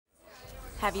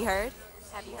Have you heard?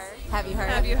 Have you heard? Have you heard?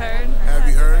 Have you heard? Have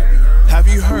you heard? Have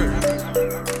you heard?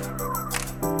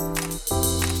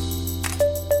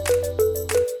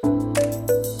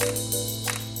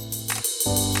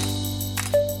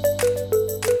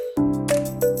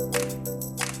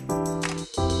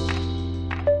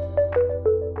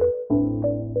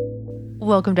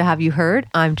 Welcome to Have You Heard?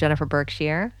 I'm Jennifer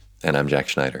Berkshire. And I'm Jack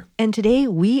Schneider. And today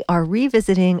we are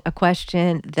revisiting a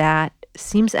question that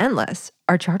seems endless.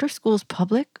 Are charter schools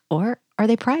public or are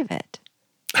they private?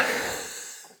 I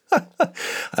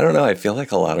don't know. I feel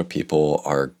like a lot of people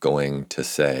are going to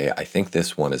say, I think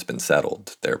this one has been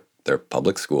settled. They're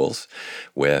public schools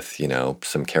with,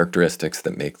 some characteristics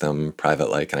that make them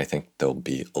private-like, and I think they'll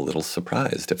be a little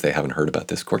surprised if they haven't heard about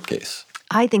this court case.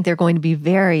 I think they're going to be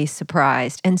very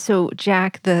surprised. And so,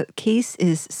 Jack, the case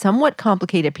is somewhat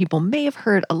complicated. People may have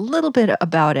heard a little bit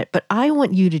about it, but I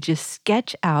want you to just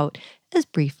sketch out, as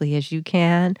briefly as you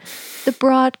can, the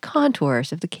broad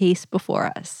contours of the case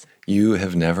before us. You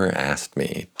have never asked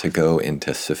me to go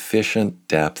into sufficient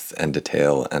depth and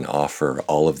detail and offer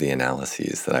all of the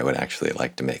analyses that I would actually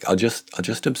like to make. I'll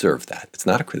just observe that. It's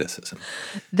not a criticism.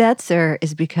 That, sir,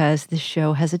 is because the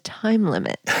show has a time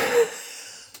limit.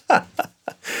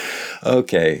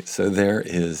 Okay, so there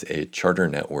is a charter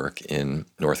network in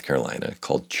North Carolina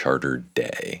called Charter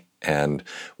Day. And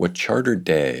what Charter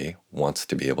Day wants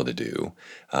to be able to do,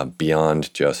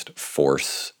 beyond just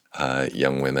force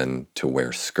young women to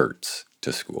wear skirts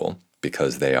to school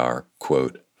because they are,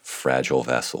 quote, fragile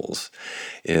vessels,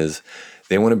 is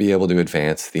they want to be able to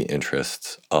advance the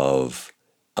interests of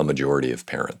a majority of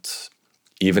parents,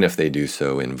 even if they do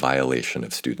so in violation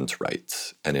of students'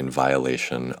 rights and in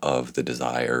violation of the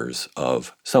desires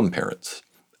of some parents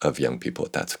of young people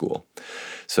at that school.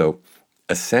 So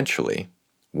essentially,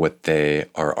 what they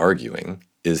are arguing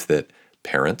is that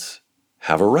parents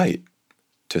have a right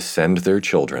to send their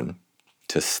children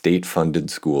to state-funded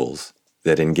schools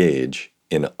that engage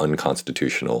in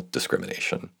unconstitutional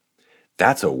discrimination.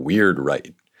 That's a weird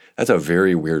right. That's a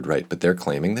very weird right, but they're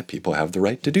claiming that people have the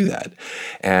right to do that.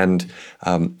 And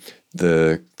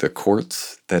the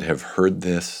courts that have heard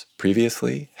this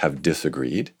previously have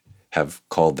disagreed, have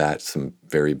called that some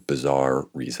very bizarre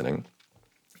reasoning.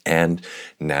 And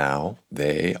now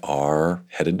they are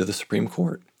headed to the Supreme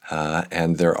Court.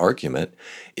 And their argument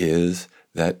is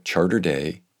that Charter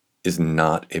Day is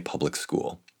not a public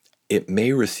school. It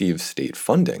may receive state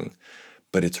funding,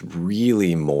 but it's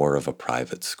really more of a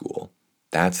private school.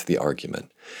 That's the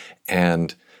argument.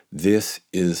 And this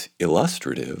is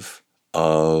illustrative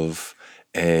of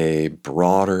a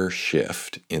broader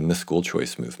shift in the school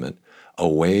choice movement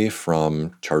away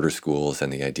from charter schools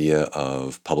and the idea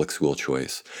of public school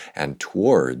choice and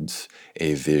towards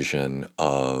a vision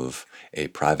of a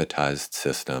privatized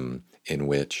system in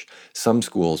which some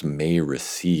schools may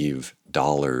receive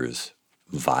dollars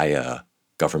via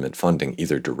government funding,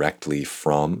 either directly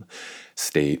from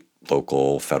state,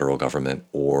 local, federal government,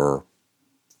 or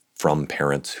from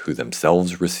parents who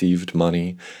themselves received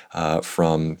money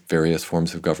from various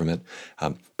forms of government.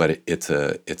 But it's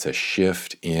a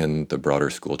shift in the broader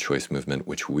school choice movement,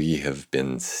 which we have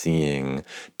been seeing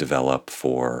develop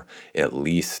for at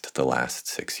least the last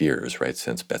 6 years, right,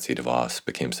 since Betsy DeVos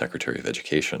became Secretary of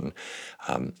Education.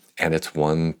 And it's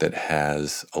one that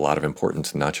has a lot of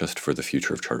importance, not just for the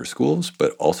future of charter schools,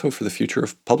 but also for the future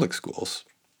of public schools.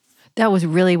 That was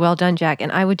really well done, Jack.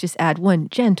 And I would just add one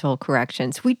gentle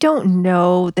correction. So we don't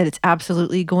know that it's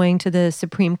absolutely going to the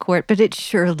Supreme Court, but it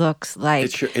sure looks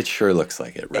like it sure looks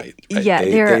like it, right? Yeah,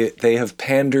 they have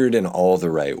pandered in all the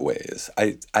right ways.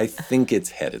 I think it's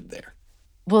headed there.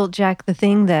 Well, Jack, the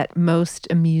thing that most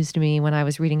amused me when I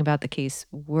was reading about the case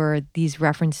were these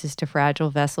references to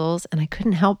fragile vessels. And I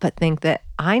couldn't help but think that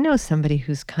I know somebody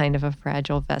who's kind of a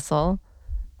fragile vessel.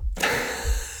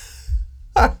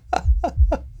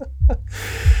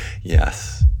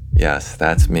 Yes,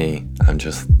 that's me. I'm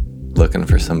just looking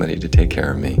for somebody to take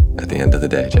care of me at the end of the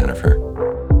day, Jennifer.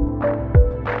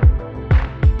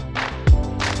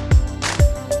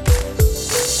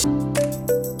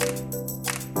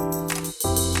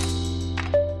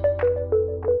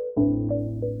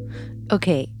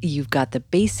 Okay, you've got the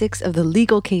basics of the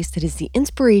legal case that is the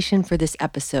inspiration for this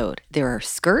episode. There are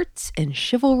skirts and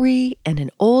chivalry and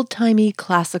an old-timey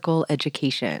classical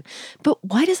education. But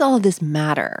why does all of this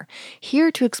matter? Here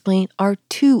to explain are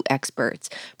two experts.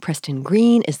 Preston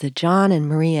Green is the John and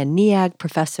Maria Neag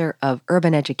Professor of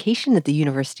Urban Education at the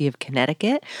University of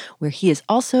Connecticut, where he is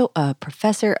also a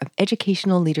professor of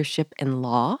educational leadership and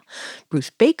law. Bruce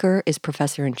Baker is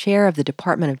professor and chair of the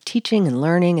Department of Teaching and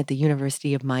Learning at the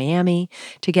University of Miami.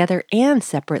 Together and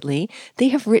separately, they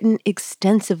have written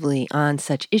extensively on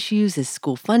such issues as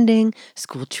school funding,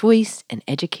 school choice, and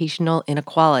educational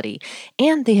inequality.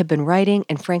 And they have been writing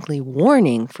and frankly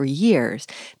warning for years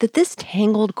that this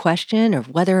tangled question of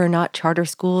whether or not charter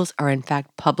schools are in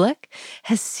fact public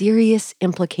has serious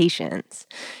implications.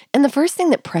 And the first thing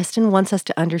that Preston wants us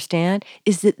to understand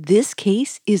is that this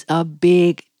case is a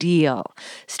big deal,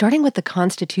 starting with the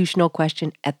constitutional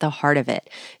question at the heart of it.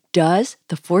 Does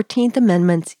the 14th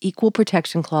Amendment's Equal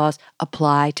Protection Clause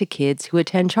apply to kids who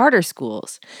attend charter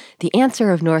schools? The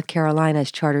answer of North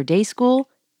Carolina's Charter Day School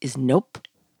is nope.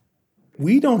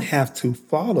 We don't have to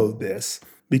follow this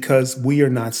because we are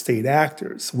not state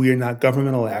actors. We are not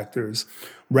governmental actors.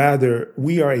 Rather,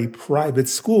 we are a private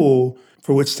school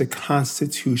for which the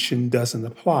Constitution doesn't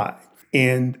apply.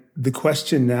 And the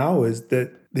question now is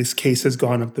that this case has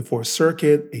gone up the Fourth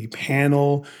Circuit. A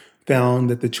panel found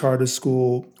that the charter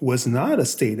school was not a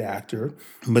state actor,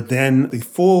 but then the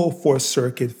full Fourth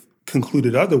Circuit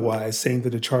concluded otherwise, saying that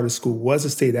the charter school was a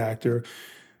state actor.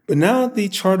 But now the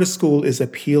charter school is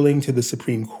appealing to the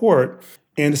Supreme Court,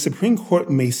 and the Supreme Court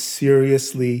may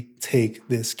seriously take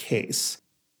this case.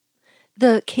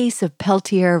 The case of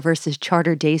Peltier versus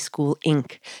Charter Day School,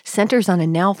 Inc. centers on a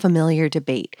now familiar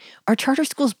debate. Are charter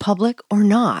schools public or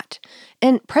not?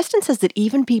 And Preston says that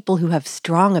even people who have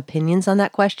strong opinions on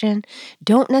that question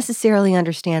don't necessarily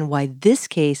understand why this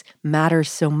case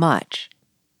matters so much.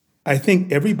 I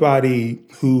think everybody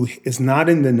who is not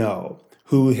in the know,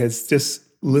 who has just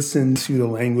listened to the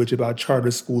language about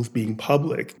charter schools being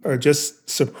public, are just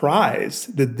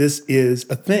surprised that this is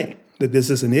a thing, that this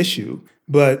is an issue.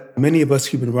 But many of us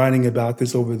who've been writing about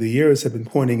this over the years have been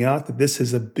pointing out that this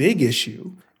is a big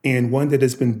issue and one that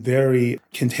has been very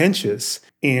contentious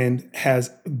and has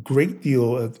a great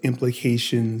deal of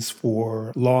implications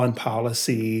for law and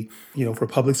policy, for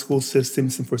public school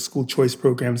systems and for school choice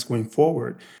programs going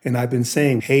forward. And I've been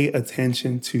saying, pay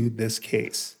attention to this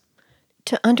case.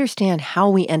 To understand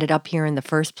how we ended up here in the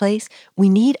first place, we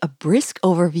need a brisk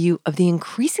overview of the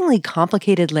increasingly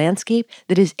complicated landscape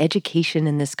that is education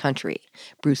in this country.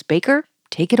 Bruce Baker,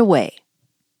 take it away.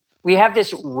 We have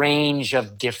this range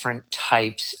of different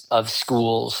types of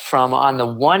schools, from, on the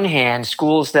one hand,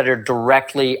 schools that are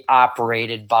directly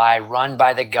operated by, run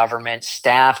by the government,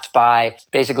 staffed by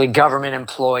basically government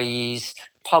employees.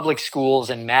 Public schools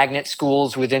and magnet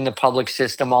schools within the public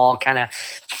system all kind of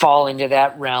fall into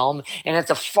that realm. And at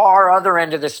the far other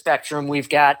end of the spectrum, we've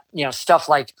got, stuff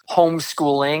like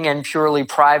homeschooling and purely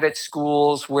private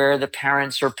schools where the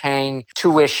parents are paying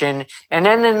tuition. And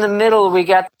then in the middle, we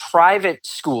got private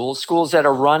schools that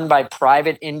are run by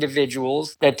private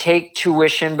individuals that take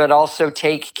tuition, but also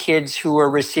take kids who are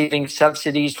receiving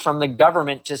subsidies from the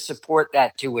government to support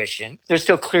that tuition. There's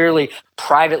still clearly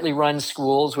privately run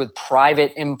schools with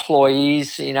private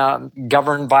employees,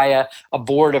 governed by a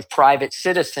board of private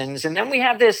citizens. And then we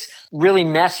have this really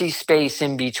messy space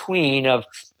in between of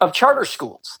charter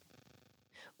schools.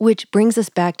 Which brings us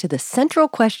back to the central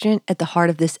question at the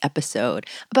heart of this episode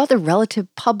about the relative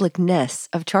publicness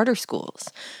of charter schools.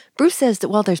 Bruce says that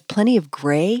while there's plenty of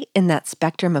gray in that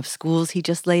spectrum of schools he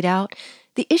just laid out,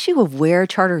 the issue of where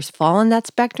charters fall in that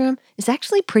spectrum is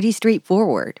actually pretty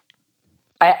straightforward.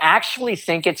 I actually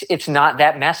think it's not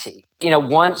that messy.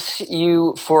 Once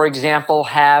you, for example,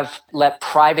 have let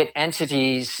private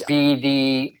entities be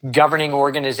the governing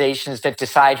organizations that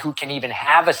decide who can even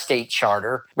have a state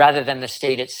charter rather than the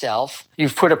state itself,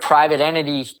 you've put a private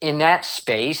entity in that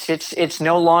space. It's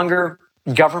no longer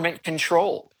government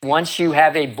control. Once you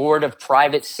have a board of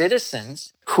private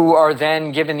citizens who are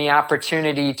then given the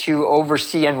opportunity to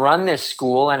oversee and run this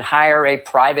school and hire a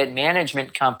private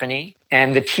management company,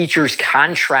 and the teachers'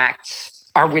 contracts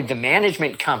are with the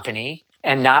management company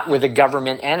and not with a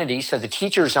government entity, so the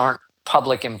teachers aren't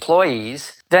public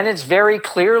employees, then it's very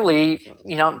clearly,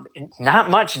 not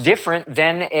much different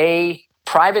than a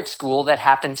private school that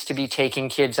happens to be taking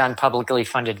kids on publicly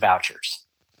funded vouchers.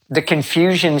 The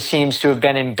confusion seems to have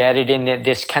been embedded in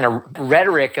this kind of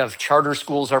rhetoric of charter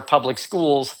schools are public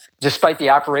schools, despite the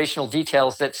operational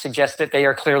details that suggest that they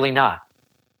are clearly not.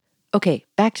 Okay,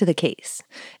 back to the case.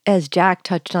 As Jack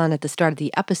touched on at the start of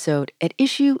the episode, at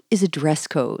issue is a dress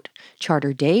code.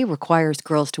 Charter Day requires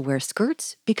girls to wear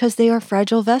skirts because they are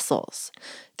fragile vessels.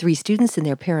 3 students and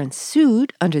their parents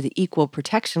sued under the Equal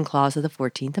Protection Clause of the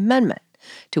 14th Amendment,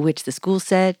 to which the school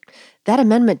said, that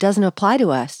amendment doesn't apply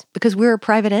to us because we're a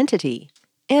private entity.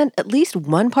 And at least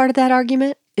one part of that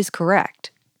argument is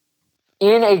correct.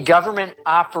 In a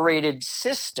government-operated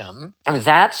system,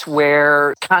 that's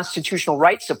where constitutional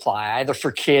rights apply, either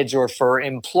for kids or for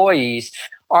employees.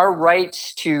 our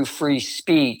rights to free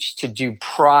speech, to due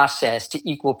process, to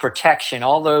equal protection,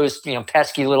 all those,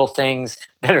 pesky little things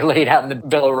that are laid out in the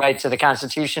Bill of Rights of the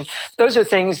Constitution, those are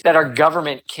things that our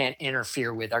government can't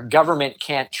interfere with. Our government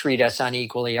can't treat us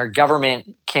unequally. Our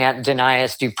government can't deny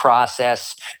us due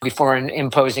process before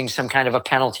imposing some kind of a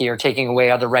penalty or taking away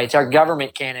other rights. Our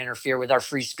government can't interfere with our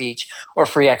free speech or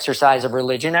free exercise of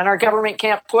religion, and our government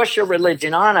can't push a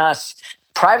religion on us.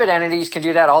 Private entities can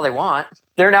do that all they want.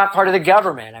 They're not part of the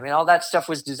government. I mean, all that stuff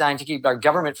was designed to keep our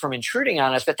government from intruding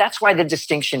on us, but that's why the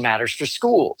distinction matters for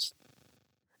schools.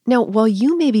 Now, while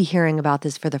you may be hearing about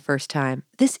this for the first time,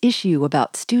 this issue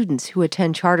about students who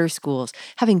attend charter schools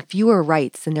having fewer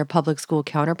rights than their public school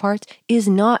counterparts is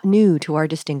not new to our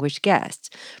distinguished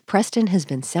guests. Preston has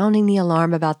been sounding the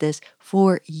alarm about this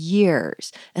for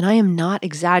years, and I am not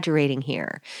exaggerating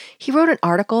here. He wrote an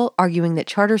article arguing that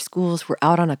charter schools were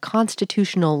out on a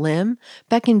constitutional limb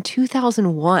back in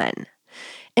 2001.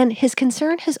 And his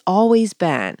concern has always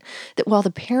been that while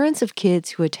the parents of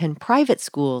kids who attend private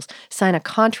schools sign a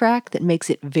contract that makes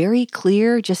it very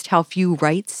clear just how few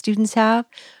rights students have,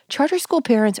 charter school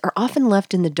parents are often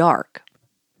left in the dark.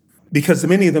 Because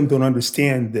many of them don't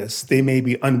understand this, they may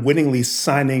be unwittingly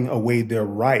signing away their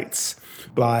rights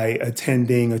by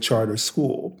attending a charter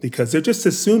school because they're just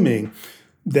assuming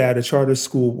that a charter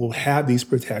school will have these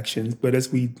protections. But as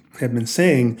we have been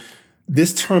saying,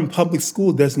 this term public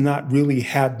school does not really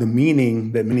have the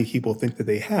meaning that many people think that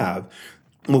they have.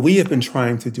 What we have been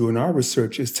trying to do in our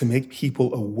research is to make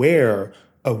people aware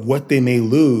of what they may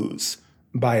lose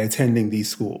by attending these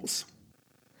schools.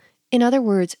 In other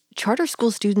words, charter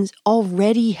school students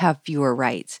already have fewer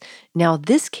rights. Now,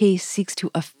 this case seeks to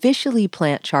officially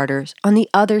plant charters on the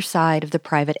other side of the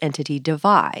private entity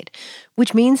divide,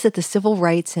 which means that the civil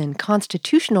rights and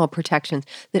constitutional protections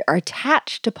that are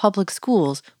attached to public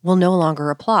schools will no longer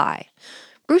apply.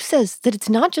 Bruce says that it's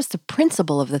not just the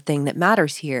principle of the thing that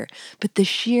matters here, but the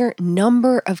sheer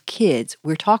number of kids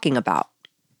we're talking about.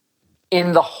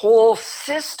 In the whole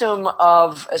system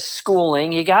of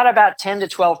schooling, you got about 10 to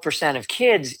 12% of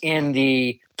kids in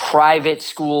the private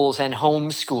schools and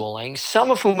homeschooling,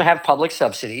 some of whom have public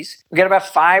subsidies. We got about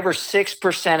 5 or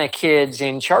 6% of kids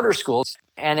in charter schools.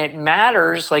 And it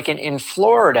matters, like in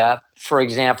Florida, for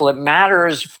example, it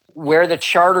matters where the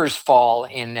charters fall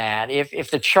in that.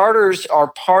 If the charters are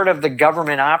part of the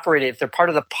government operated, if they're part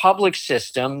of the public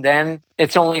system, then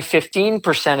it's only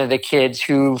 15% of the kids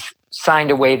who've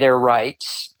signed away their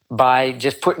rights by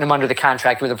just putting them under the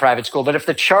contract with a private school. But if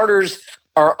the charters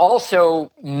are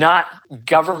also not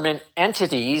government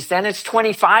entities, then it's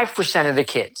 25% of the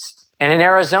kids. And in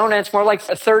Arizona, it's more like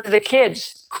a third of the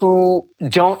kids who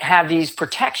don't have these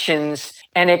protections.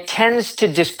 And it tends to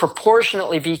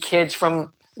disproportionately be kids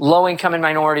from low-income and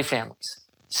minority families.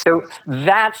 So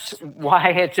that's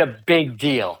why it's a big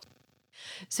deal.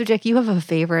 So, Jack, you have a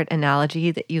favorite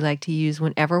analogy that you like to use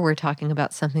whenever we're talking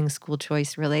about something school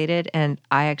choice related, and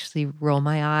I actually roll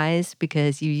my eyes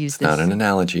because you use this. It's not an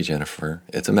analogy, Jennifer.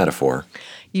 It's a metaphor.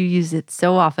 You use it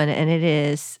so often, and it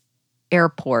is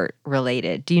airport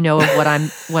related. Do you know of what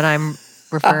I'm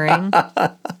referring?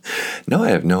 No, I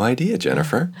have no idea,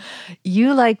 Jennifer.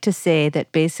 You like to say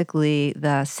that basically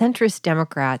the centrist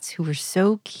Democrats who were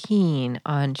so keen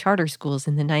on charter schools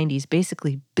in the 90s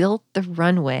basically built the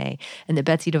runway, and that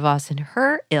Betsy DeVos and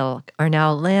her ilk are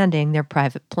now landing their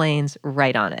private planes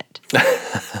right on it.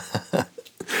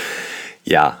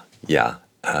 Yeah.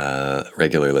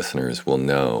 Regular listeners will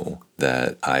know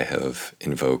that I have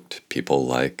invoked people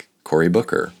like Cory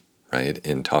Booker, right,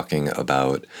 in talking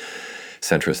about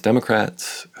centrist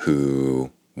Democrats who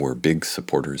were big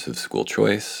supporters of school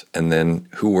choice and then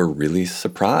who were really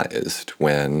surprised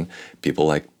when people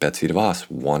like Betsy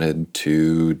DeVos wanted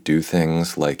to do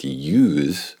things like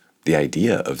use the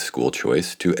idea of school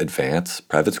choice to advance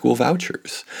private school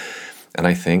vouchers. And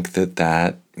I think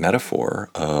that metaphor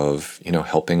of,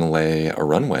 helping lay a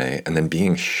runway and then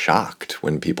being shocked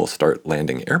when people start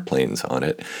landing airplanes on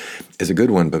it is a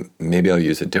good one, but maybe I'll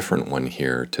use a different one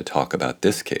here to talk about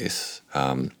this case.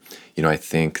 I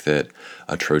think that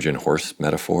a Trojan horse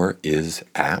metaphor is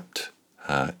apt.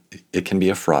 It can be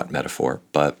a fraught metaphor,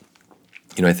 but,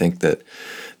 I think that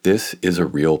this is a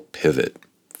real pivot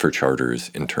for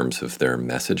charters in terms of their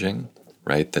messaging,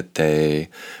 right? That they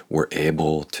were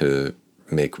able to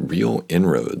make real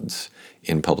inroads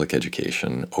in public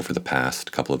education over the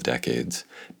past couple of decades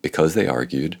because they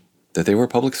argued that they were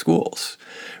public schools,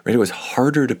 right? It was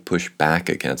harder to push back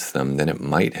against them than it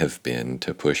might have been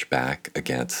to push back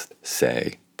against,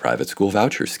 say, private school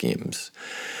voucher schemes.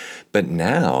 But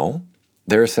now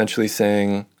they're essentially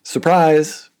saying,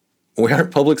 surprise, we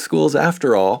aren't public schools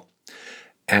after all.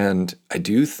 And I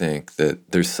do think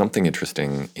that there's something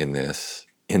interesting in this,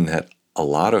 in that a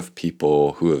lot of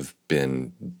people who have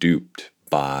been duped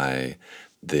by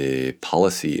the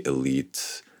policy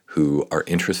elites who are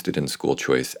interested in school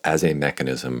choice as a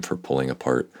mechanism for pulling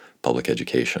apart public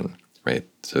education, right?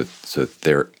 So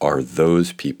there are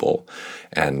those people,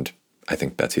 and I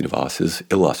think Betsy DeVos is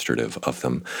illustrative of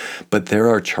them. But there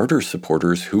are charter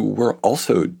supporters who were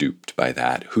also duped by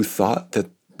that, who thought that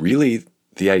really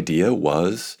the idea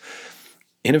was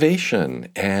innovation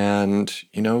and,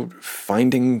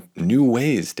 finding new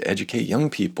ways to educate young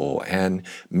people and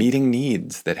meeting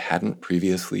needs that hadn't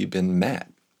previously been met.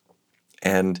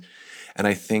 And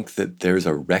I think that there's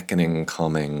a reckoning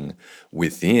coming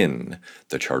within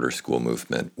the charter school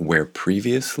movement where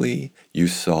previously you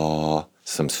saw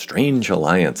some strange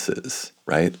alliances,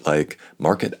 right? Like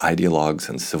market ideologues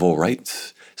and civil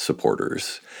rights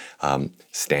supporters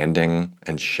standing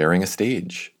and sharing a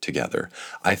stage together.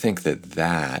 I think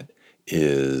that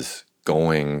is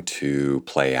going to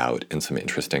play out in some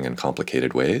interesting and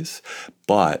complicated ways.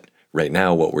 But right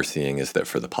now, what we're seeing is that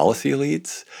for the policy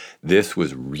elites, this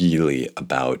was really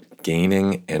about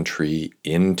gaining entry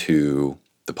into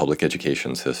the public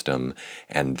education system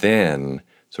and then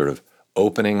sort of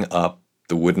opening up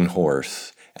the wooden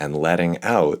horse and letting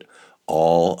out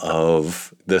all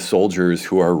of the soldiers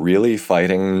who are really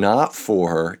fighting not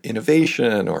for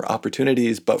innovation or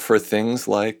opportunities, but for things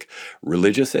like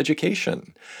religious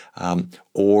education,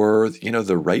 or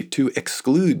the right to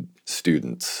exclude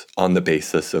students on the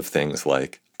basis of things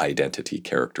like identity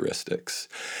characteristics.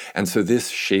 And so this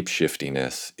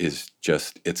shape-shiftiness is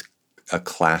it's a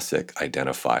classic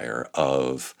identifier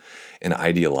of an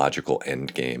ideological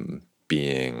endgame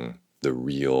being the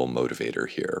real motivator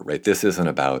here, right? This isn't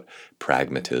about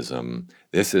pragmatism.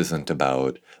 This isn't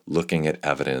about looking at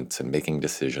evidence and making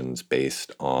decisions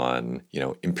based on,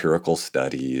 empirical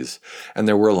studies. And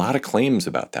there were a lot of claims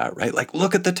about that, right? Like,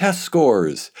 look at the test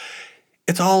scores.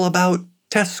 It's all about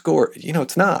test score.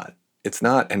 It's not. It's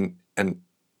not. And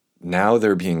now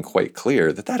they're being quite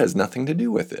clear that has nothing to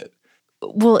do with it.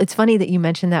 Well, it's funny that you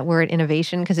mentioned that word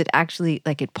innovation because it actually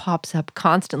it pops up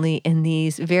constantly in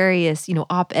these various,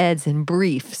 op-eds and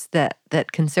briefs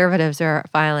that conservatives are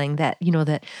filing that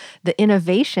the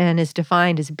innovation is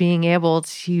defined as being able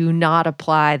to not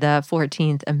apply the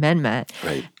 14th Amendment.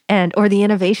 Right. Or the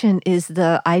innovation is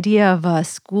the idea of a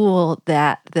school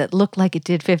that looked like it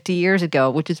did 50 years ago,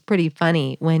 which is pretty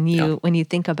funny when you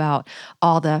think about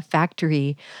all the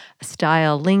factory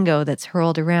style lingo that's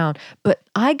hurled around. But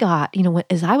I got,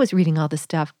 as I was reading all this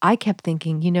stuff, I kept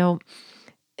thinking,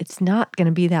 it's not going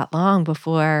to be that long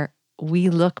before we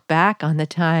look back on the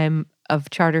time of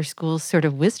charter schools sort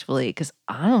of wistfully, because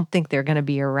I don't think they're going to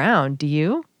be around. Do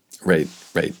you? Right.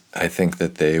 I think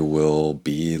that they will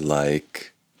be like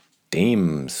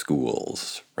dame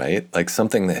schools, right? Like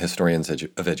something that historians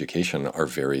of education are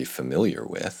very familiar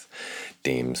with.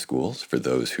 Dame schools, for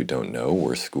those who don't know,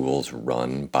 were schools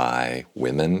run by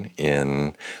women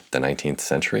in the 19th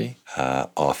century.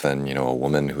 Often, a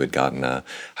woman who had gotten a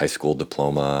high school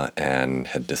diploma and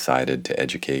had decided to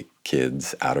educate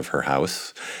kids out of her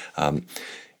house.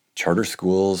 Charter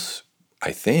schools,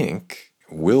 I think,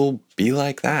 will be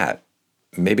like that.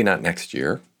 Maybe not next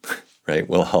year. Right?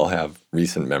 We'll all have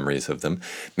recent memories of them.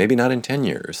 Maybe not in 10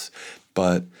 years,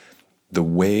 but the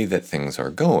way that things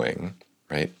are going,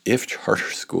 right? If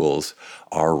charter schools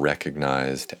are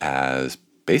recognized as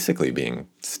basically being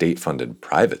state-funded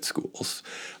private schools,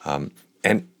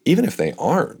 and even if they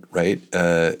aren't, right?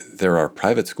 There are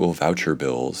private school voucher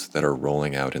bills that are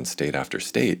rolling out in state after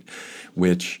state,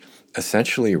 which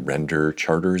essentially render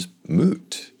charters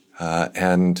moot.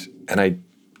 And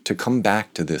to come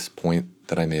back to this point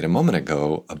that I made a moment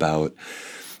ago about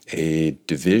a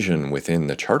division within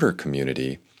the charter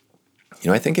community,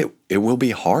 I think it will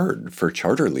be hard for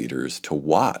charter leaders to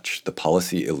watch the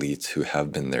policy elites who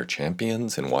have been their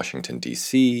champions in Washington,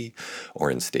 D.C.,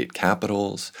 or in state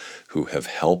capitals, who have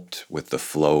helped with the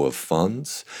flow of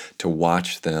funds, to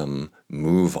watch them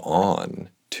move on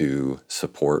to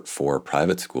support for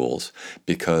private schools,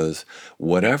 because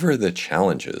whatever the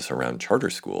challenges around charter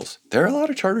schools, there are a lot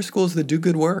of charter schools that do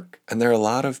good work. And there are a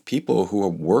lot of people who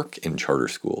work in charter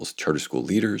schools, charter school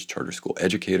leaders, charter school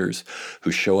educators,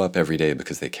 who show up every day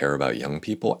because they care about young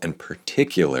people, and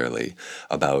particularly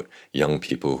about young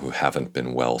people who haven't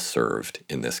been well served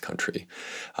in this country.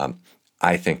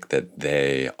 I think that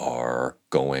they are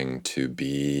going to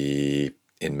be,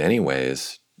 in many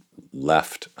ways,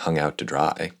 left hung out to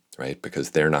dry, right? Because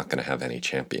they're not going to have any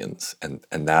champions. And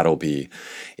that'll be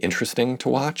interesting to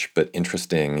watch, but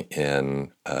interesting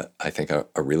in, I think, a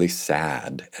really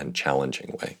sad and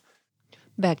challenging way.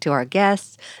 Back to our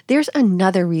guests, there's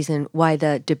another reason why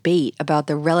the debate about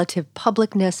the relative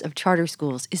publicness of charter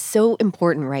schools is so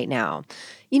important right now.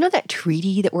 You know that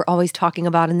treaty that we're always talking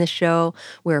about in this show,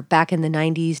 where back in the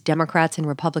 90s, Democrats and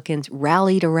Republicans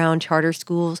rallied around charter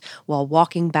schools while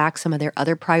walking back some of their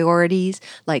other priorities,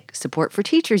 like support for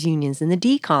teachers' unions in the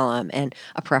D column and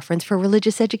a preference for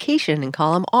religious education in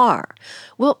column R.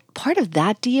 Well, part of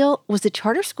that deal was that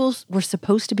charter schools were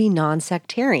supposed to be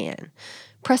non-sectarian.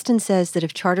 Preston says that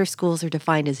if charter schools are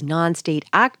defined as non-state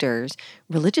actors,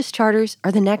 religious charters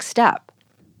are the next step.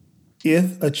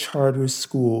 If a charter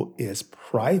school is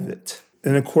private,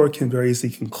 then a court can very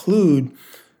easily conclude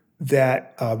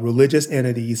that religious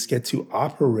entities get to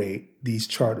operate these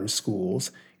charter schools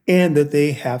and that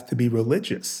they have to be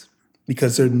religious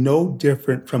because they're no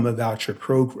different from a voucher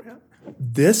program.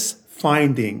 This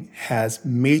finding has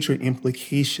major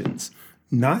implications,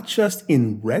 not just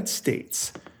in red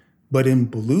states, but in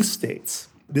blue states.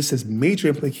 This has major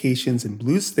implications in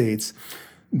blue states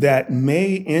that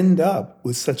may end up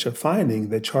with such a finding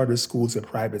that charter schools or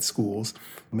private schools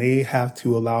may have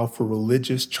to allow for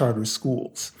religious charter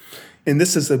schools. And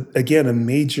this is, again, a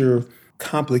major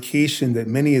complication that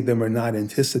many of them are not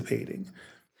anticipating.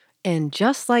 And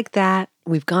just like that,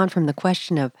 we've gone from the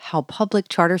question of how public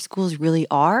charter schools really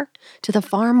are to the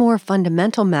far more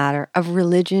fundamental matter of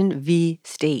religion v.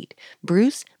 state.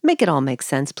 Bruce, make it all make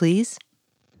sense, please.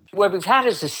 What we've had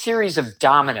is a series of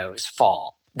dominoes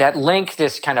fall that link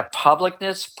this kind of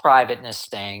publicness, privateness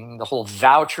thing, the whole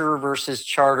voucher versus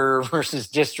charter versus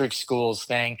district schools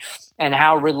thing, and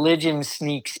how religion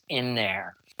sneaks in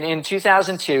there. In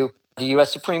 2002, the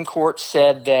U.S. Supreme Court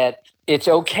said that it's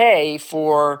okay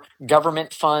for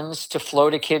government funds to flow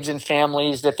to kids and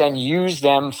families that then use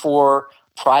them for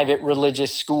private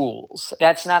religious schools.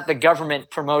 That's not the government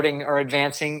promoting or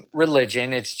advancing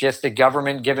religion. It's just the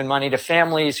government giving money to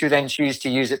families who then choose to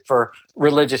use it for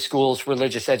religious schools,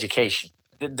 religious education.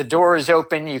 The door is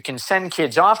open. You can send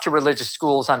kids off to religious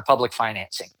schools on public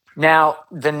financing. Now,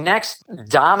 the next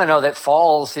domino that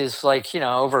falls is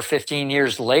over 15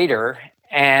 years later,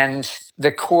 and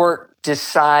the court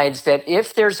decides that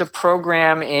if there's a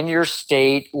program in your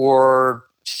state or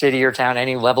city or town,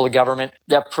 any level of government,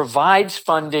 that provides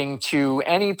funding to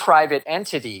any private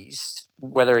entities,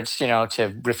 whether it's, to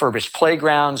refurbish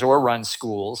playgrounds or run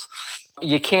schools,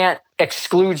 you can't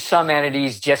exclude some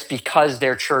entities just because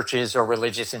they're churches or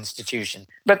religious institutions.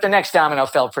 But the next domino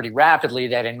fell pretty rapidly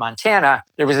that in Montana,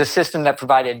 there was a system that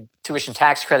provided tuition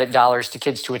tax credit dollars to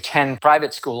kids to attend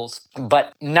private schools,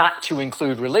 but not to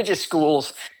include religious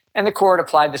schools. And the court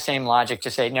applied the same logic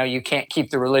to say, no, you can't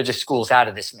keep the religious schools out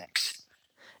of this mix.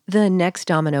 The next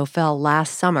domino fell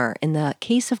last summer in the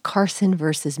case of Carson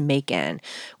versus Macon,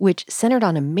 which centered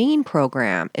on a Maine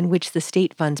program in which the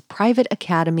state funds private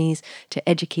academies to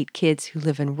educate kids who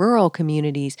live in rural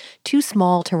communities too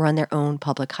small to run their own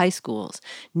public high schools.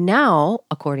 Now,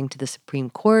 according to the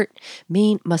Supreme Court,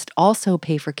 Maine must also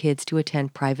pay for kids to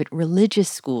attend private religious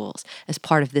schools as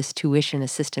part of this tuition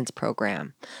assistance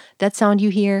program. That sound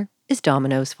you hear is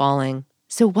dominoes falling.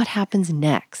 So what happens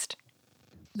next?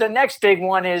 The next big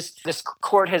one is this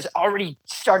court has already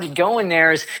started going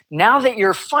there is now that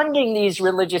you're funding these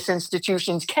religious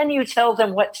institutions, can you tell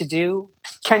them what to do?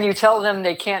 Can you tell them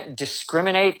they can't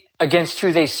discriminate against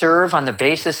who they serve on the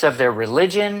basis of their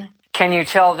religion? Can you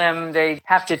tell them they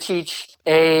have to teach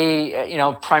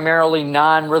a primarily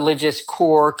non-religious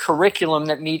core curriculum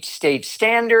that meets state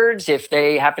standards if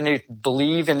they happen to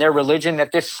believe in their religion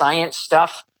that this science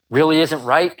stuff really isn't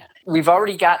right? We've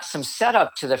already got some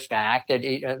setup to the fact that,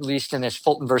 at least in this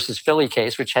Fulton versus Philly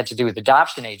case, which had to do with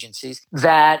adoption agencies,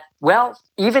 that,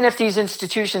 even if these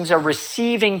institutions are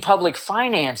receiving public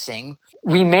financing,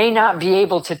 we may not be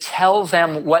able to tell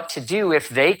them what to do if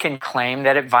they can claim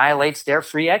that it violates their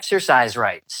free exercise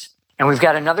rights. And we've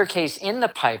got another case in the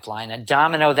pipeline, a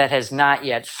domino that has not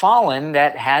yet fallen,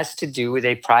 that has to do with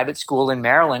a private school in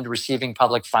Maryland receiving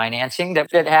public financing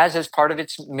that has as part of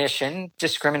its mission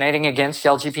discriminating against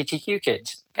LGBTQ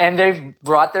kids. And they've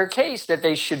brought their case that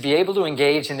they should be able to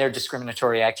engage in their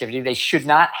discriminatory activity. They should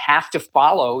not have to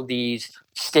follow these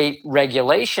state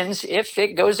regulations if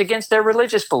it goes against their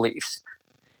religious beliefs.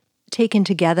 Taken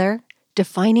together,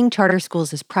 defining charter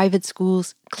schools as private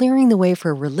schools, clearing the way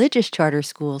for religious charter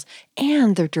schools,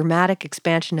 and the dramatic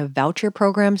expansion of voucher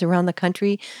programs around the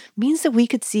country means that we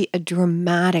could see a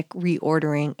dramatic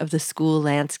reordering of the school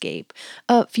landscape,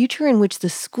 a future in which the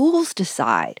schools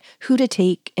decide who to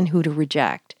take and who to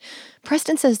reject.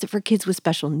 Preston says that for kids with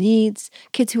special needs,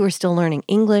 kids who are still learning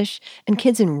English, and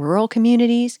kids in rural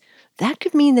communities, that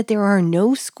could mean that there are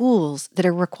no schools that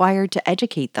are required to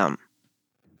educate them.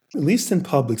 At least in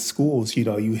public schools,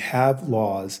 you have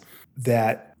laws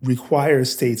that require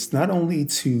states not only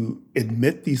to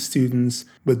admit these students,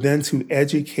 but then to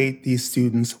educate these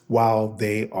students while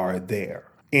they are there.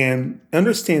 And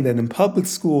understand that in public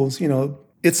schools,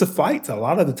 it's a fight. A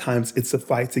lot of the times it's a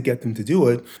fight to get them to do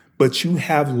it, but you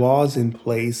have laws in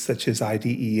place such as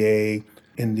IDEA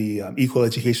and the Equal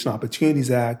Education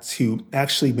Opportunities Act to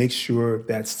actually make sure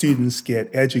that students get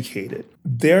educated.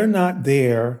 They're not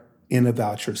there in a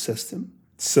voucher system.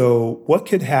 So what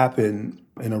could happen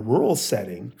in a rural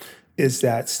setting is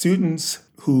that students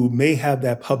who may have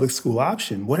that public school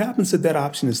option, what happens if that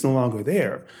option is no longer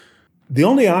there? The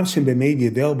only option that may be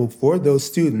available for those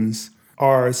students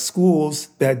are schools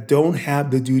that don't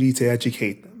have the duty to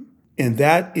educate them. And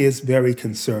that is very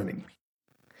concerning.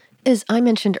 As I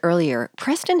mentioned earlier,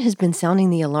 Preston has been sounding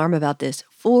the alarm about this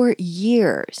for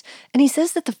years. And he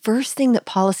says that the first thing that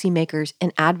policymakers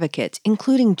and advocates,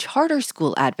 including charter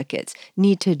school advocates,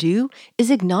 need to do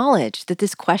is acknowledge that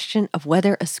this question of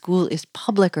whether a school is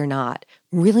public or not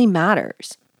really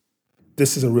matters.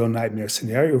 This is a real nightmare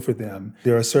scenario for them.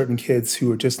 There are certain kids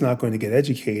who are just not going to get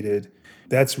educated.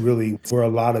 That's really where a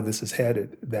lot of this is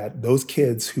headed, that those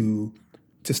kids who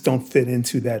just don't fit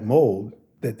into that mold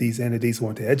that these entities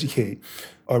want to educate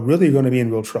are really going to be in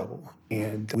real trouble.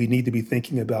 And we need to be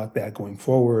thinking about that going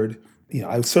forward.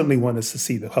 I certainly want us to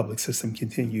see the public system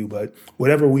continue, but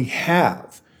whatever we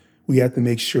have to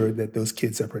make sure that those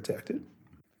kids are protected.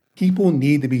 People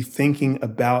need to be thinking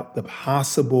about the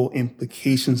possible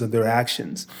implications of their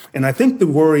actions. And I think the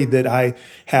worry that I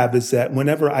have is that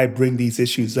whenever I bring these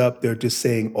issues up, they're just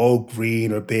saying, oh,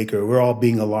 Green or Baker, we're all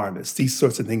being alarmists. These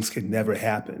sorts of things can never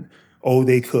happen. Oh,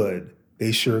 they could.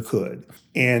 They sure could.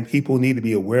 And people need to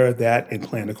be aware of that and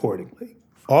plan accordingly.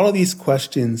 All of these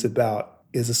questions about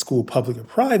is a school public or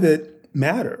private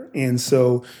matter. And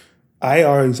so I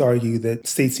always argue that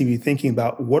states need to be thinking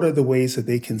about what are the ways that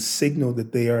they can signal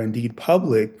that they are indeed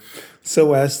public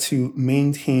so as to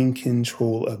maintain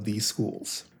control of these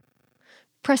schools.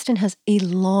 Preston has a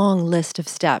long list of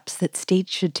steps that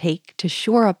states should take to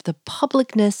shore up the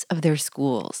publicness of their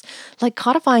schools, like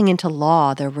codifying into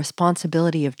law the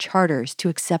responsibility of charters to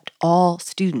accept all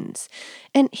students.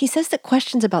 And he says that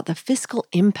questions about the fiscal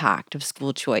impact of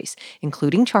school choice,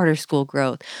 including charter school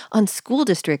growth, on school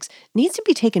districts needs to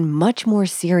be taken much more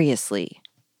seriously.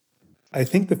 I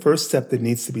think the first step that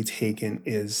needs to be taken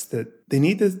is that they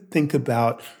need to think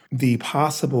about the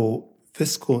possible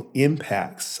fiscal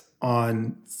impacts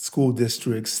on school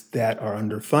districts that are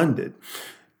underfunded.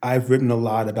 I've written a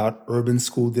lot about urban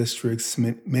school districts,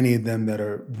 many of them that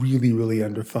are really, really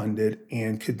underfunded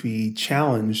and could be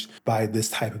challenged by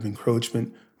this type of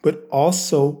encroachment, but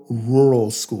also rural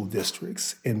school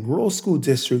districts. And rural school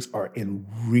districts are in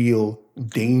real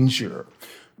danger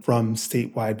from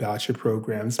statewide voucher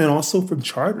programs and also from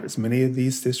charters. Many of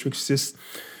these districts just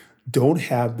don't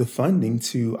have the funding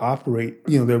to operate,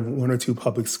 their one or two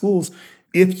public schools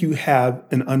if you have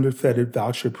an underfunded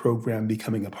voucher program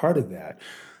becoming a part of that.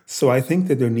 So I think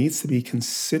that there needs to be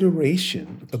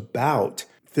consideration about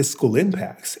fiscal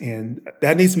impacts, and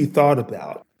that needs to be thought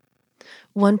about.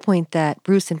 One point that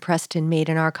Bruce and Preston made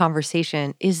in our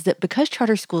conversation is that because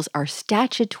charter schools are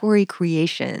statutory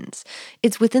creations,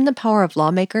 it's within the power of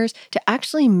lawmakers to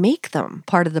actually make them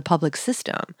part of the public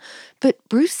system. But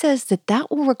Bruce says that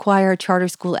will require charter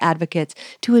school advocates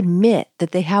to admit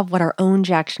that they have what our own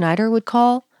Jack Schneider would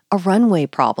call a runway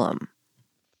problem.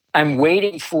 I'm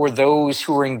waiting for those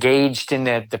who were engaged in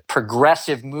the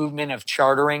progressive movement of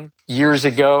chartering years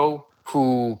ago,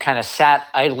 who kind of sat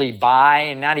idly by,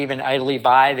 and not even idly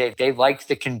by. They liked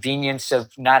the convenience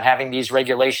of not having these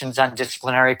regulations on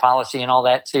disciplinary policy and all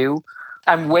that too.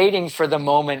 I'm waiting for the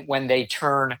moment when they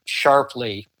turn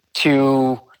sharply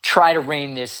to try to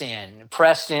rein this in.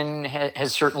 Preston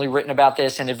has certainly written about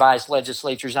this and advised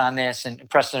legislatures on this, and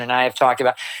Preston and I have talked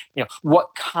about,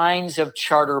 what kinds of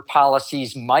charter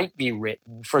policies might be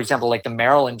written, for example, like the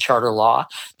Maryland charter law,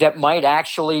 that might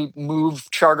actually move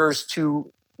charters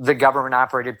to the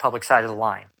government-operated public side of the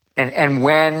line. And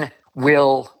when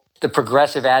will the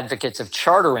progressive advocates of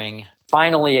chartering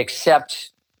finally accept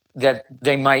that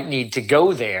they might need to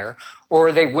go there, or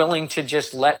are they willing to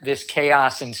just let this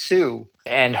chaos ensue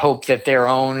and hope that their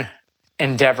own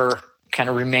endeavor kind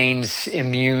of remains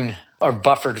immune or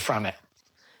buffered from it?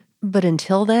 But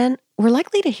until then, we're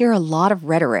likely to hear a lot of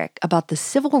rhetoric about the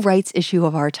civil rights issue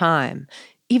of our time,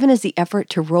 even as the effort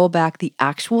to roll back the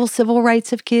actual civil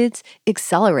rights of kids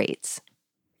accelerates.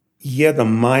 Yeah, the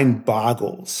mind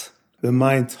boggles. The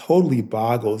mind totally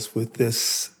boggles with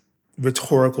this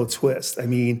rhetorical twist. I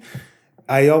mean,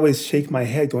 I always shake my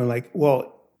head going like,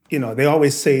 well, they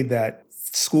always say that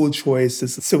school choice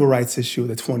is a civil rights issue of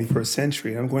the 21st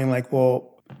century. And I'm going like, well,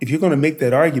 if you're going to make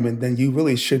that argument, then you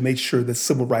really should make sure that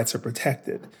civil rights are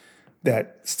protected,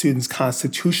 that students'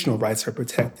 constitutional rights are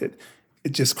protected.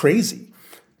 It's just crazy.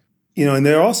 And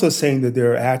they're also saying that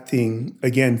they're acting,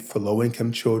 again, for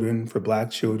low-income children, for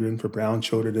Black children, for brown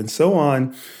children, and so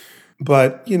on.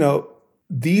 But,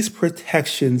 these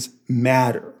protections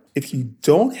matter. If you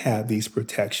don't have these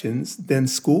protections, then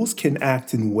schools can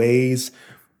act in ways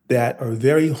that are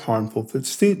very harmful for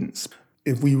students.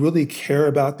 If we really care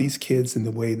about these kids in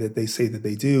the way that they say that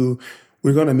they do,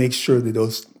 we're going to make sure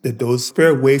that those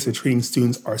fair ways of treating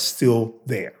students are still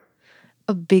there.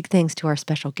 A big thanks to our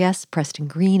special guests, Preston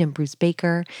Green and Bruce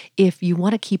Baker. If you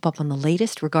want to keep up on the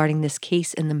latest regarding this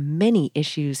case and the many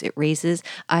issues it raises,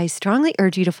 I strongly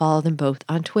urge you to follow them both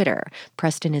on Twitter.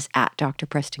 Preston is at Dr.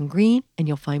 Preston Green, and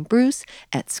you'll find Bruce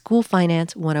at School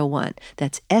Finance 101.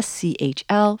 That's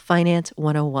SCHL Finance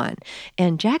 101.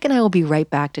 And Jack and I will be right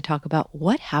back to talk about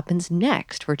what happens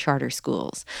next for charter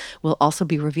schools. We'll also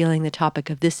be revealing the topic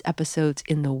of this episode's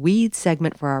In the Weeds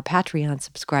segment for our Patreon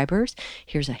subscribers.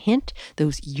 Here's a hint.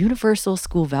 Those universal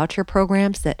school voucher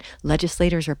programs that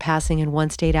legislators are passing in one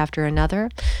state after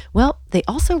another, well, they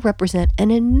also represent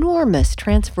an enormous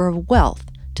transfer of wealth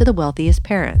to the wealthiest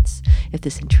parents. If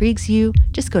this intrigues you,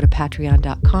 just go to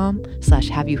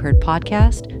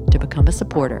patreon.com/haveyouheardpodcast to become a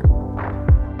supporter.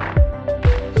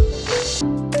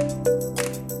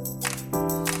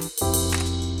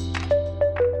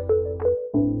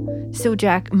 So,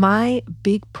 Jack, my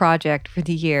big project for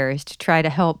the year is to try to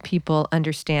help people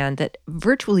understand that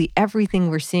virtually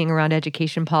everything we're seeing around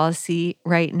education policy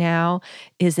right now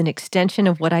is an extension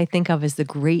of what I think of as the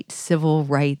great civil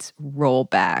rights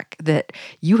rollback. That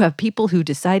you have people who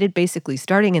decided basically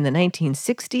starting in the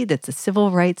 1960s that the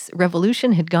civil rights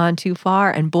revolution had gone too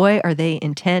far, and boy, are they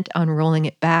intent on rolling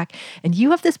it back. And you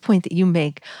have this point that you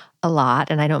make a lot,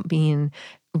 and I don't mean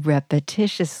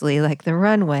repetitiously like the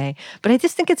runway, but I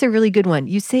just think it's a really good one.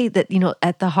 You say that,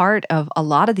 at the heart of a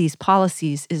lot of these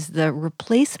policies is the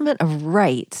replacement of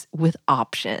rights with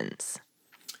options.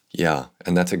 Yeah,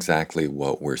 and that's exactly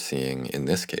what we're seeing in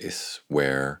this case,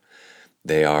 where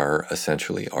they are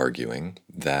essentially arguing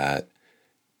that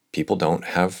people don't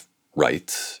have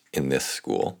rights in this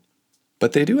school,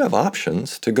 but they do have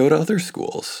options to go to other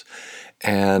schools.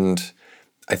 And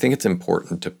I think it's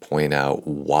important to point out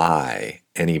why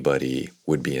anybody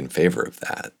would be in favor of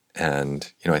that. And,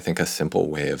 I think a simple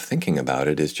way of thinking about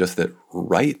it is just that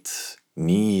rights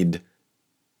need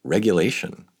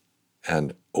regulation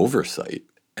and oversight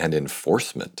and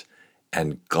enforcement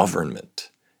and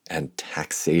government and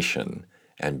taxation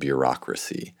and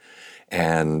bureaucracy.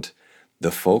 And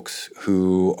the folks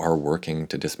who are working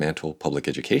to dismantle public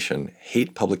education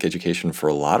hate public education for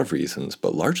a lot of reasons,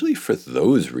 but largely for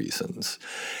those reasons.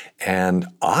 And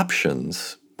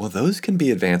options, well, those can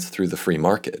be advanced through the free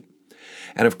market.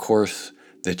 And of course,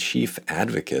 the chief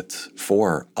advocates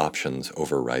for options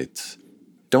over rights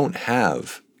don't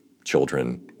have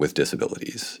children with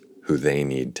disabilities who they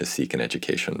need to seek an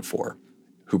education for,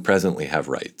 who presently have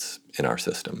rights in our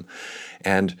system.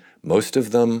 And most of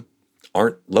them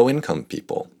aren't low-income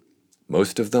people.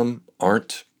 Most of them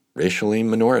aren't racially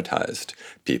minoritized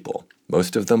people.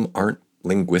 Most of them aren't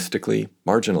linguistically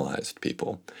marginalized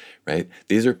people, right?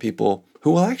 These are people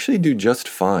who will actually do just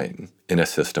fine in a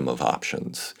system of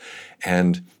options.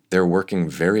 And they're working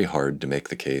very hard to make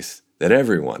the case that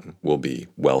everyone will be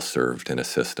well-served in a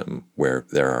system where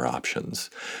there are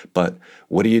options. But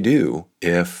what do you do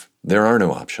if there are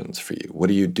no options for you? What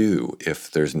do you do if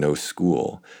there's no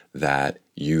school that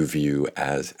you view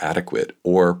as adequate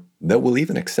or that will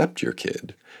even accept your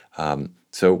kid?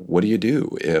 So what do you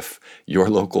do if your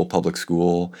local public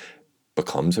school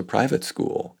becomes a private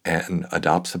school and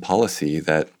adopts a policy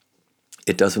that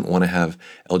it doesn't want to have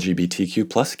LGBTQ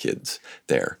plus kids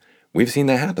there? We've seen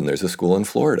that happen. There's a school in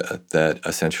Florida that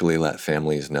essentially let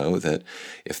families know that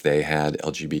if they had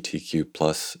LGBTQ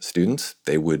plus students,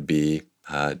 they would be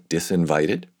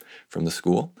disinvited from the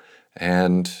school,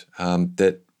 and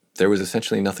that there was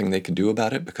essentially nothing they could do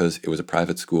about it because it was a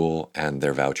private school and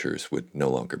their vouchers would no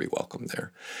longer be welcome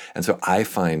there. And so I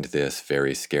find this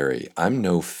very scary. I'm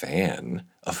no fan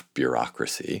of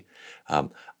bureaucracy.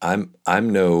 I'm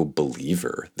no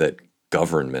believer that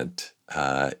government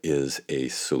is a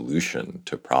solution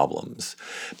to problems.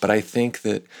 But I think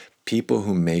that people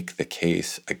who make the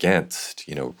case against,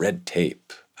 red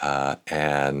tape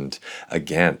and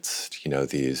against,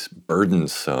 these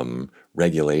burdensome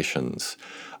regulations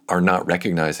are not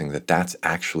recognizing that that's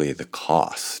actually the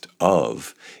cost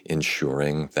of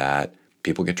ensuring that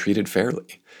people get treated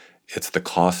fairly. It's the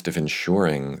cost of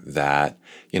ensuring that,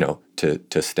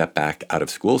 to step back out of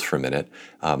schools for a minute,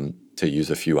 to use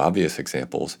a few obvious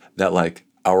examples, that like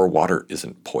our water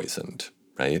isn't poisoned,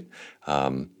 right?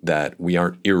 That we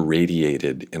aren't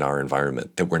irradiated in our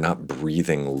environment, that we're not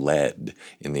breathing lead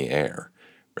in the air,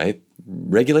 right?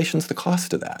 Regulation's the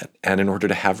cost of that. And in order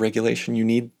to have regulation, you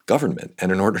need government.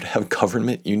 And in order to have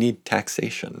government, you need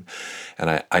taxation.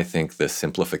 And I think the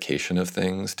simplification of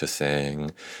things to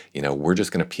saying, we're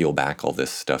just going to peel back all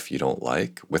this stuff you don't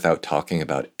like without talking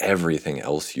about everything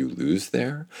else you lose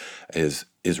there is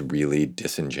really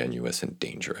disingenuous and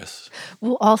dangerous.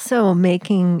 Well, also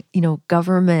making,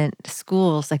 government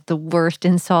schools like the worst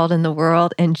insult in the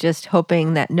world and just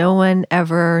hoping that no one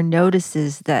ever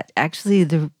notices that actually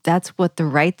that's what the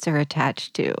rights are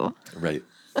attached to. Right.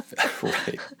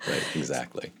 Right,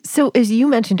 exactly. So as you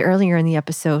mentioned earlier in the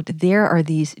episode, there are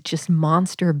these just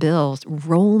monster bills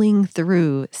rolling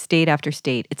through state after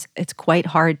state. It's quite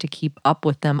hard to keep up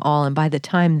with them all. And by the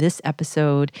time this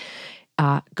episode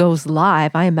goes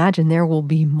live, I imagine there will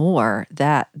be more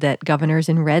that governors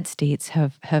in red states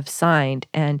have signed.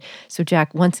 And so,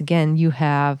 Jack, once again, you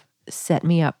have set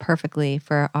me up perfectly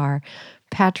for our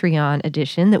Patreon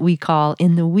edition that we call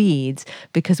In the Weeds,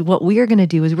 because what we are going to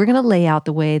do is we're going to lay out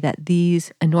the way that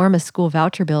these enormous school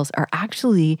voucher bills are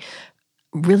actually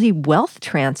really wealth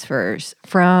transfers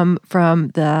from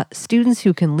the students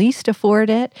who can least afford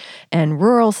it and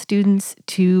rural students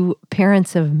to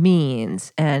parents of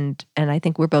means. And I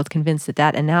think we're both convinced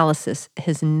that analysis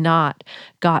has not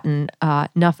gotten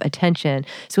enough attention.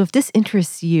 So if this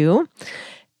interests you,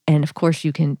 and of course,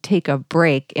 you can take a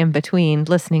break in between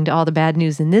listening to all the bad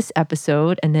news in this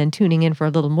episode and then tuning in for a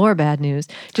little more bad news.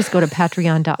 Just go to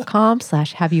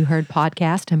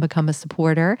patreon.com/haveyouheardpodcast and become a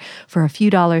supporter for a few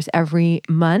dollars every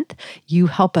month. You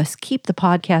help us keep the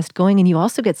podcast going, and you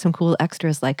also get some cool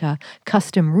extras like a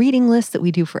custom reading list that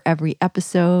we do for every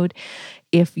episode.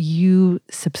 If you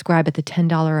subscribe at the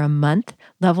 $10 a month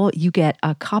level, you get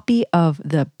a copy of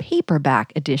the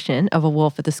paperback edition of A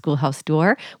Wolf at the Schoolhouse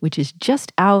Door, which is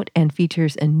just out and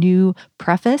features a new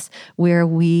preface where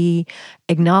we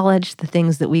acknowledge the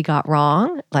things that we got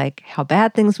wrong, like how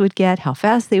bad things would get, how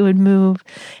fast they would move,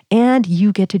 and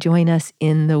you get to join us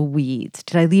in the weeds.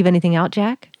 Did I leave anything out,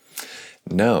 Jack?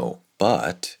 No,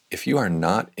 but if you are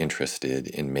not interested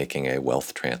in making a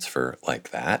wealth transfer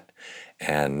like that,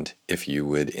 and if you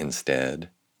would instead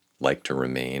like to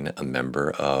remain a member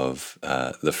of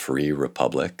the free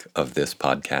republic of this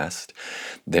podcast,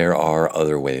 there are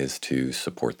other ways to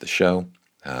support the show.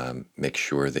 Make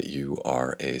sure that you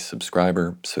are a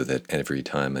subscriber so that every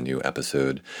time a new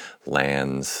episode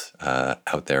lands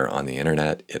out there on the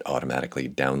internet, it automatically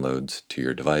downloads to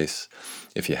your device.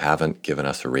 If you haven't given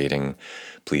us a rating,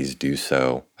 please do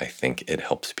so. I think it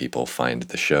helps people find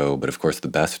the show. But of course, the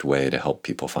best way to help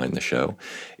people find the show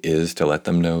is to let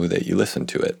them know that you listen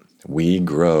to it. We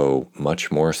grow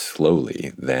much more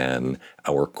slowly than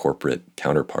our corporate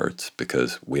counterparts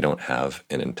because we don't have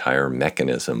an entire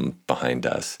mechanism behind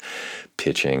us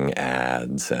pitching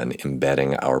ads and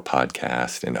embedding our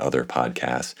podcast in other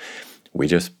podcasts. We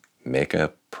just make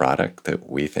a product that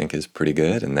we think is pretty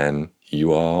good, and then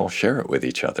you all share it with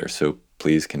each other. So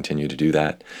please continue to do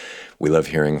that. We love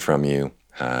hearing from you.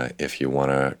 If you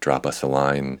want to drop us a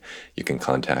line, you can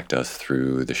contact us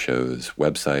through the show's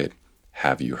website,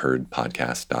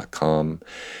 haveyouheardpodcast.com.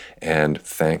 And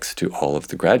thanks to all of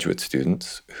the graduate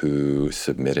students who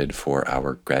submitted for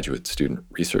our graduate student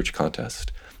research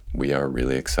contest. We are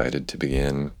really excited to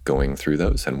begin going through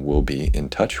those, and we'll be in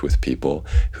touch with people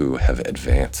who have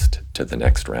advanced to the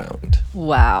next round.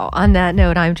 Wow. On that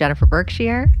note, I'm Jennifer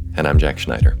Berkshire. And I'm Jack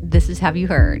Schneider. This is Have You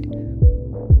Heard?